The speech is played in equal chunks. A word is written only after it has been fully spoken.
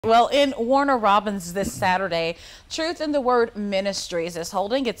Well, in Warner Robins this Saturday, Truth in the Word Ministries is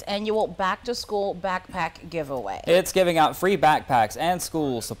holding its annual back-to-school backpack giveaway. It's giving out free backpacks and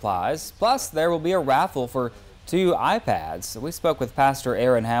school supplies. Plus, there will be a raffle for 2 iPads. We spoke with Pastor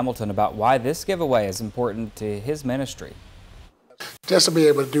Aaron Hamilton about why this giveaway is important to his ministry. Just to be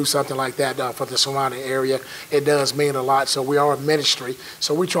able to do something like that for the surrounding area, it does mean a lot. So we are a ministry,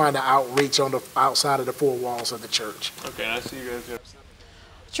 so we're trying to outreach on the outside of the 4 walls of the church. Okay, I see you guys.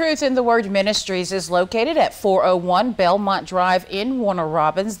 Truth in the Word Ministries is located at 401 Belmont Drive in Warner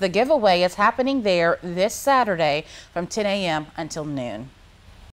Robins. The giveaway is happening there this Saturday from 10 a.m. until noon.